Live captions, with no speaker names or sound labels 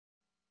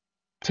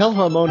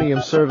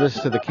Telharmonium service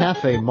to the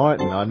Café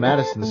Martin on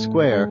Madison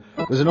Square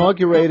was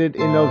inaugurated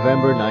in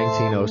November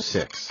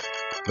 1906.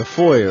 The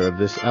foyer of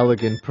this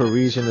elegant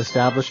Parisian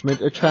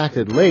establishment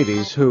attracted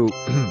ladies who,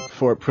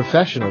 for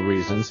professional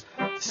reasons,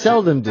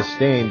 seldom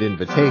disdained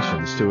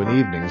invitations to an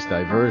evening's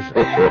diversion.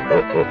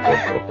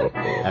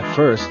 At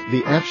first,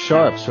 the F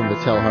sharps from the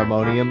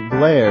Telharmonium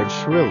blared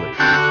shrilly.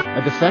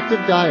 A defective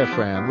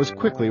diaphragm was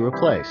quickly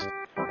replaced,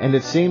 and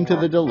it seemed to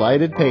the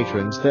delighted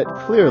patrons that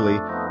clearly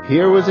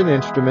here was an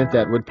instrument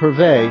that would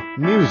purvey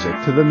music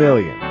to the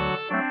million.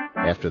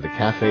 After the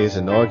cafe's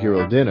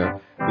inaugural dinner,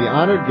 the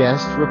honored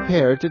guests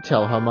repaired to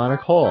Telharmonic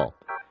Hall.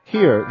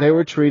 Here they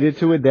were treated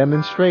to a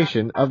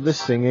demonstration of the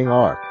singing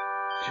arc,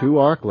 2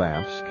 arc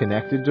lamps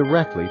connected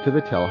directly to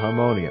the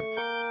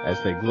Telharmonium.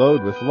 As they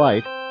glowed with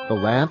light, the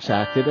lamps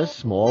acted as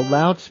small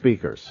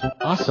loudspeakers,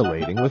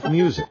 oscillating with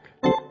music.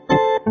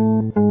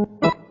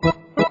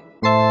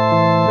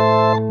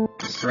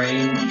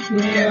 Strange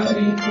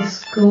reality,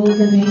 this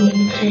golden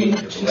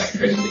age of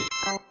electricity.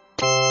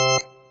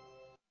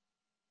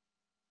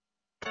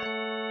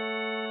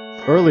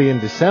 Early in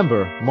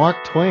December,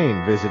 Mark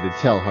Twain visited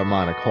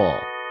Telharmonic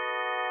Hall.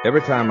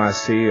 Every time I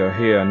see or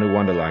hear a new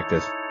wonder like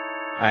this,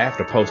 I have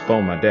to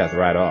postpone my death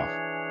right off.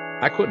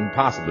 I couldn't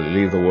possibly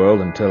leave the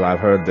world until I've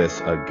heard this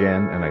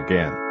again and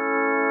again.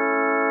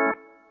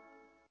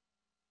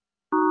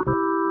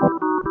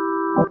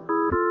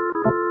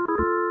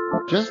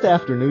 Just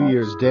after New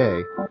Year's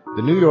Day,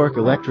 the New York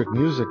Electric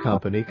Music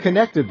Company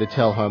connected the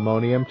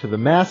Telharmonium to the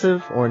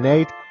massive,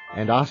 ornate,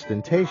 and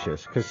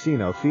ostentatious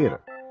Casino Theater.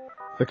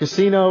 The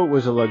Casino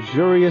was a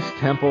luxurious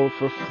temple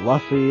for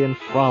fluffy and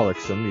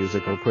frolicsome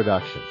musical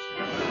productions.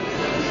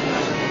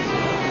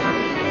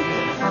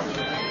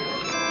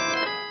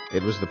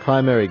 It was the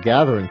primary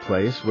gathering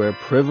place where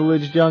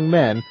privileged young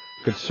men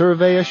could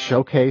survey a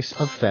showcase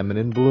of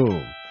feminine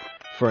bloom.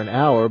 For an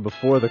hour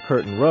before the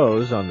curtain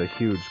rose on the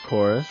huge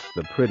chorus,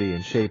 the pretty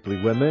and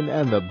shapely women,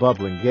 and the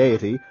bubbling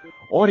gaiety,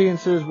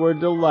 audiences were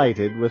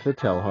delighted with the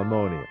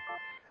Telharmonium.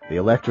 The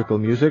electrical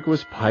music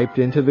was piped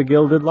into the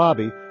gilded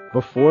lobby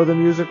before the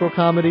musical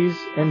comedies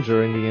and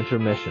during the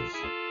intermissions.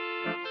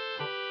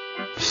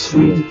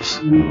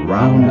 Sweet,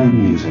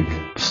 rounding music.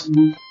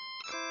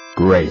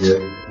 Great,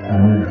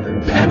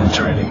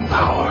 penetrating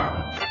power.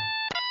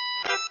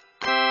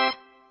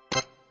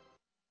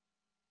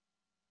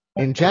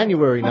 In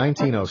January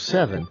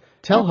 1907,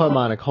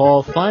 Telharmonic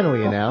Hall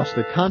finally announced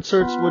that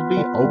concerts would be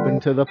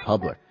open to the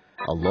public.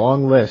 A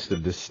long list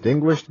of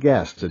distinguished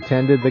guests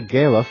attended the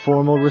gala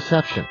formal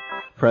reception.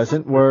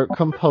 Present were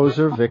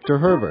composer Victor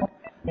Herbert,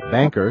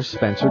 banker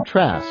Spencer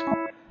Trask,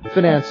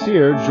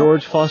 financier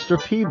George Foster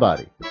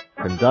Peabody,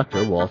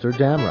 conductor Walter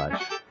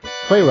Damreich,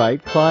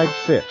 playwright Clyde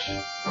Fitch,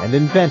 and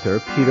inventor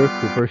Peter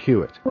Cooper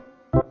Hewitt.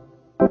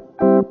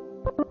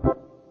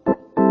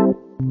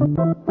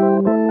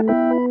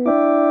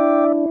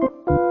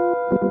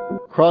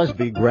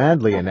 Crosby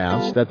grandly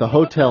announced that the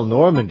Hotel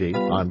Normandy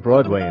on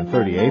Broadway and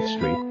 38th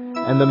Street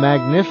and the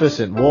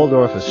magnificent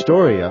Waldorf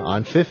Astoria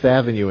on 5th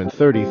Avenue and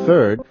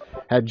 33rd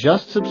had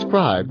just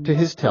subscribed to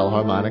his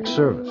Telharmonic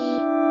service.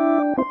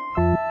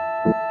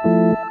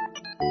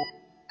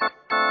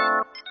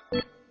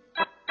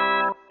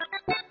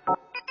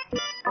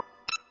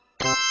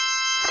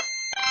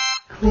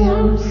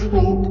 Clear,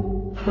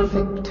 sweet,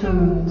 perfect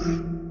tones.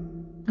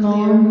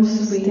 Clear,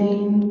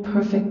 sustained,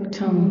 perfect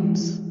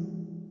tones.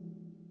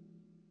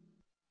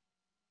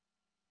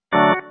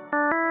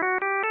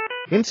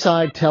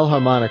 Inside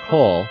Telharmonic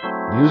Hall,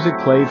 music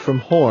played from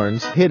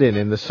horns hidden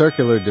in the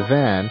circular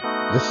divan,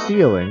 the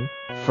ceiling,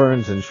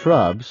 ferns and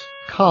shrubs,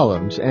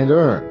 columns and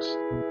urns.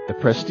 The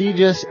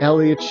prestigious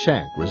Elliot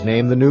Schenk was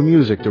named the new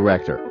music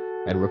director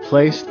and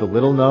replaced the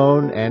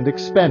little-known and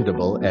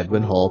expendable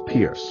Edwin Hall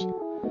Pierce.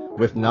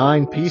 With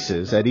 9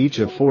 pieces at each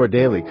of 4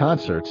 daily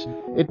concerts,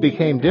 it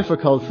became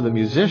difficult for the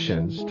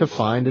musicians to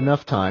find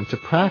enough time to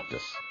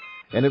practice,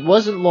 and it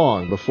wasn't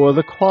long before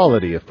the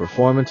quality of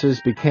performances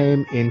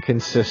became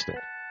inconsistent.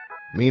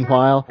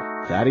 Meanwhile,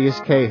 Thaddeus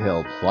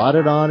Cahill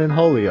plodded on in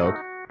Holyoke,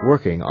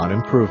 working on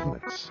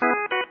improvements.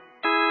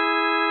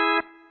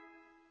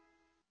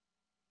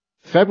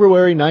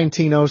 February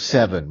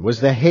 1907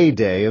 was the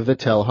heyday of the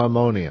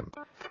Telharmonium.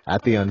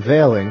 At the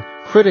unveiling,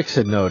 critics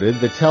had noted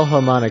that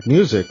Telharmonic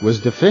music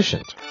was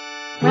deficient.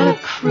 Rather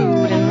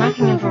crude and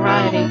lacking in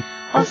variety.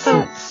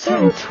 Also,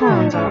 certain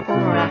tones are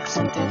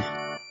over-accented.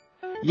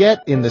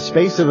 Yet, in the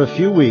space of a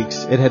few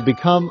weeks, it had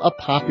become a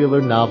popular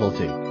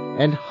novelty,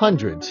 and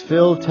hundreds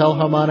filled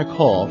Telharmonic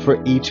Hall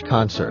for each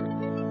concert.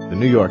 The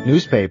New York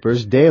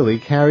newspapers daily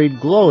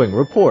carried glowing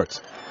reports.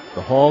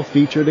 The hall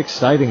featured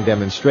exciting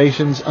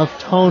demonstrations of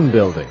tone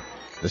building,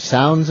 the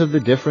sounds of the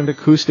different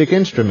acoustic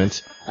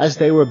instruments as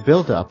they were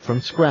built up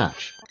from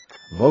scratch.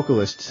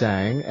 Vocalists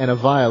sang, and a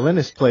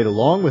violinist played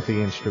along with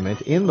the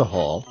instrument in the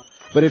hall,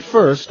 but at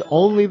first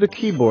only the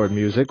keyboard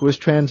music was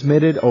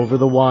transmitted over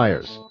the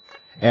wires.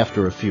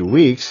 After a few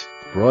weeks,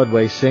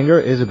 Broadway singer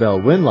Isabel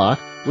Winlock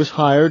was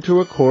hired to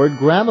record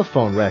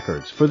gramophone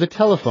records for the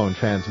telephone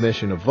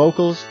transmission of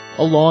vocals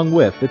along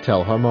with the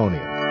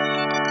Telharmonium.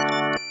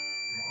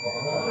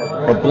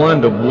 a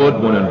blend of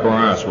woodwind and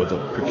brass with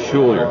a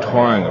peculiar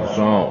twang of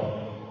zone.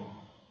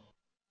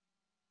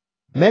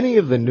 Many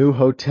of the new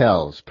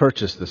hotels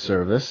purchased the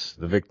service,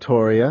 the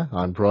Victoria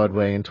on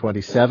Broadway and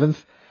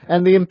 27th,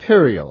 and the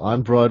Imperial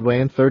on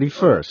Broadway and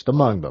 31st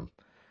among them.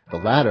 The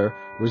latter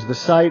was the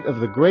site of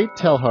the Great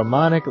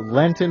Telharmonic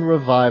Lenten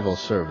Revival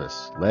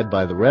Service, led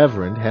by the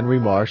Reverend Henry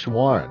Marsh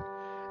Warren.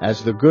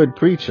 As the good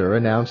preacher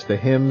announced the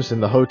hymns in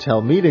the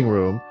hotel meeting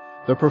room,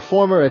 the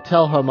performer at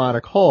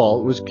Telharmonic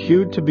Hall was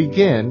cued to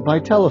begin by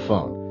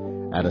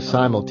telephone. At a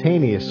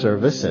simultaneous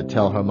service at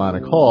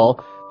Telharmonic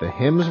Hall, the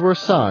hymns were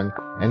sung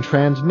and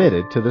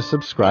transmitted to the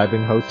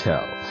subscribing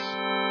hotels.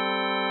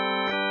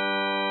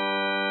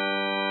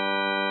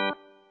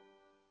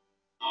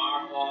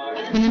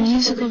 When the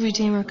musical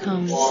Redeemer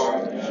comes,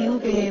 he will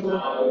be able,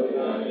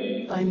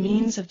 by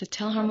means of the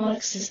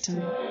telharmonic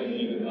system,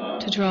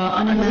 to draw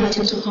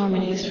unimagined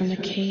harmonies from the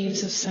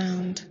caves of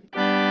sound.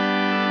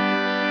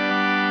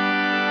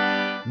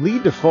 Lee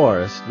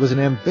DeForest was an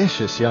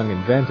ambitious young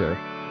inventor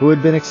who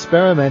had been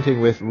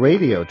experimenting with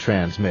radio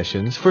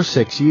transmissions for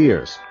 6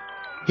 years.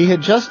 He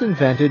had just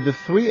invented the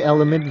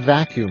three-element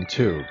vacuum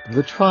tube,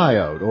 the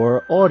triode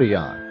or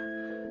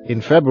audion. In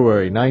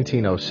February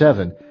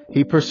 1907,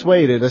 he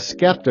persuaded a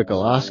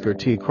skeptical Oscar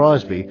T.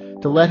 Crosby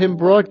to let him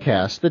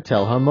broadcast the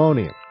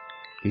telharmonium.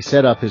 He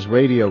set up his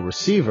radio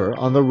receiver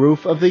on the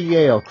roof of the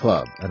Yale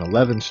Club, an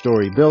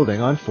 11-story building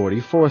on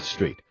 44th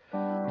Street.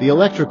 The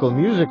electrical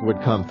music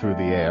would come through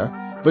the air,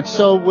 but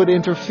so would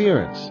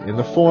interference in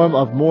the form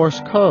of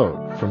Morse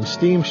code from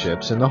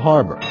steamships in the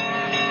harbor.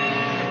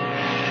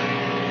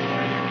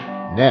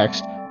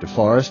 Next,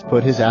 DeForest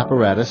put his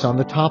apparatus on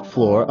the top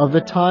floor of the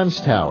Times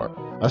Tower,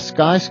 a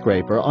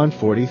skyscraper on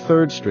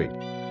 43rd Street.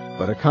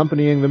 But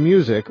accompanying the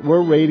music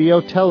were radio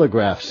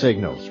telegraph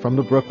signals from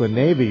the Brooklyn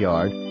Navy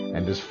Yard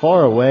and as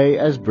far away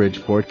as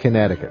Bridgeport,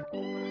 Connecticut.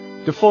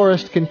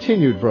 DeForest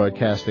continued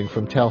broadcasting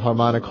from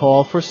Telharmonic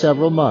Hall for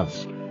several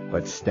months,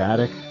 but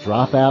static,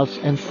 dropouts,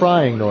 and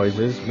frying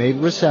noises made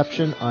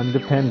reception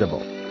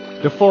undependable.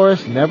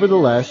 DeForest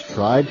nevertheless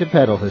tried to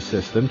peddle his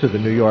system to the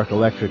New York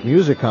Electric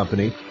Music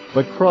Company,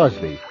 but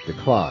Crosby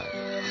declined.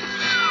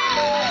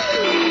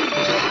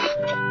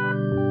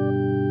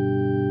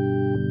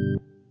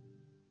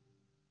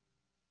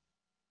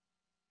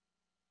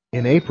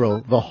 In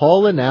April, the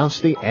Hall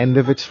announced the end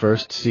of its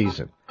first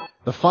season.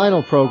 The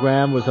final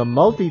program was a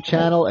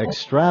multi-channel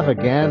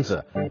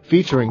extravaganza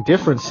featuring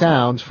different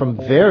sounds from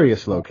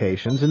various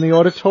locations in the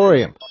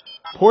auditorium.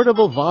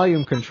 Portable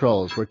volume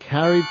controls were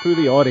carried through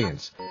the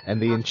audience,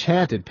 and the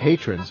enchanted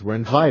patrons were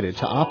invited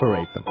to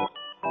operate them.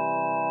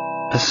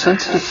 As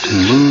sensitive to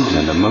moods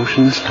and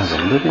emotions as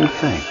a living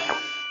thing.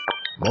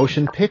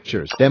 Motion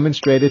pictures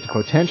demonstrated to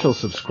potential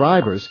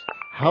subscribers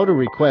how to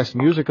request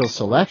musical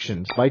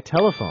selections by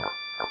telephone.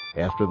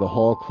 After the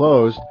hall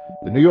closed,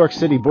 the New York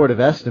City Board of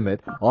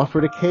Estimate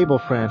offered a cable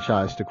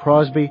franchise to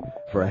Crosby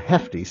for a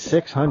hefty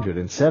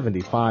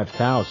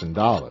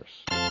 $675,000.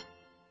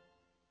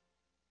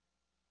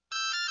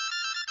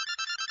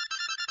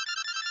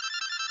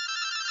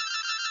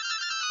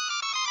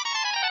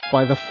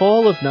 By the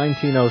fall of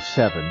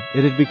 1907,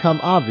 it had become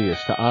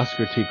obvious to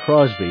Oscar T.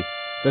 Crosby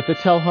that the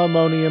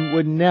telharmonium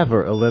would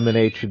never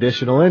eliminate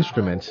traditional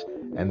instruments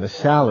and the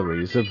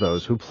salaries of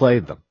those who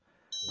played them.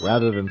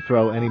 Rather than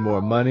throw any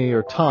more money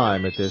or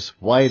time at this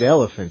white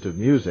elephant of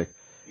music,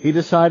 he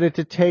decided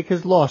to take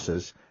his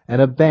losses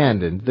and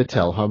abandoned the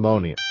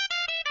telharmonium.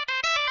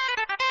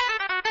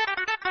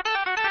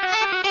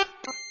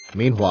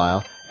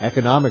 Meanwhile,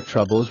 economic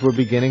troubles were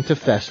beginning to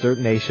fester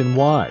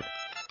nationwide.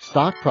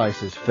 Stock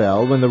prices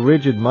fell when the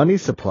rigid money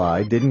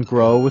supply didn't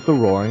grow with the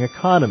roaring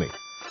economy.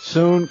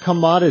 Soon,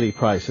 commodity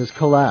prices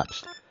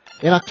collapsed.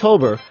 In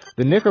October,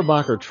 the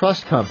Knickerbocker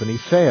Trust Company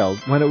failed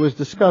when it was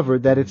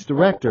discovered that its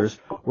directors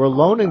were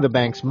loaning the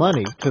bank's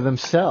money to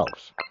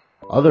themselves.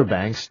 Other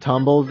banks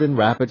tumbled in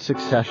rapid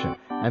succession,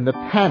 and the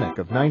panic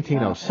of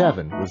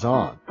 1907 was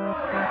on.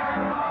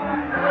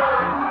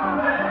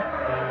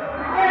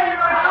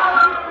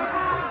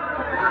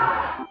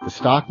 The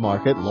stock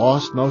market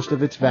lost most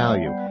of its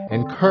value,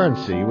 and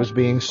currency was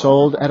being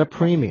sold at a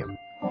premium.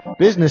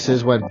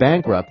 Businesses went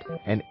bankrupt,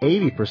 and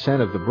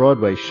 80% of the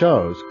Broadway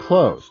shows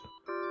closed.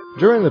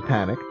 During the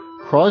panic,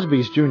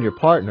 Crosby's junior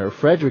partner,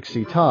 Frederick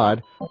C.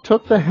 Todd,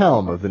 took the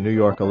helm of the New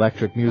York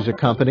Electric Music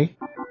Company.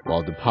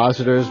 While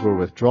depositors were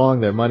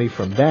withdrawing their money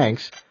from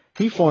banks,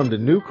 he formed a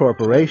new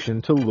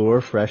corporation to lure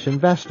fresh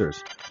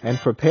investors and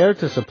prepared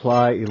to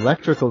supply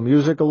electrical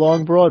music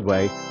along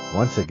Broadway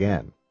once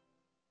again.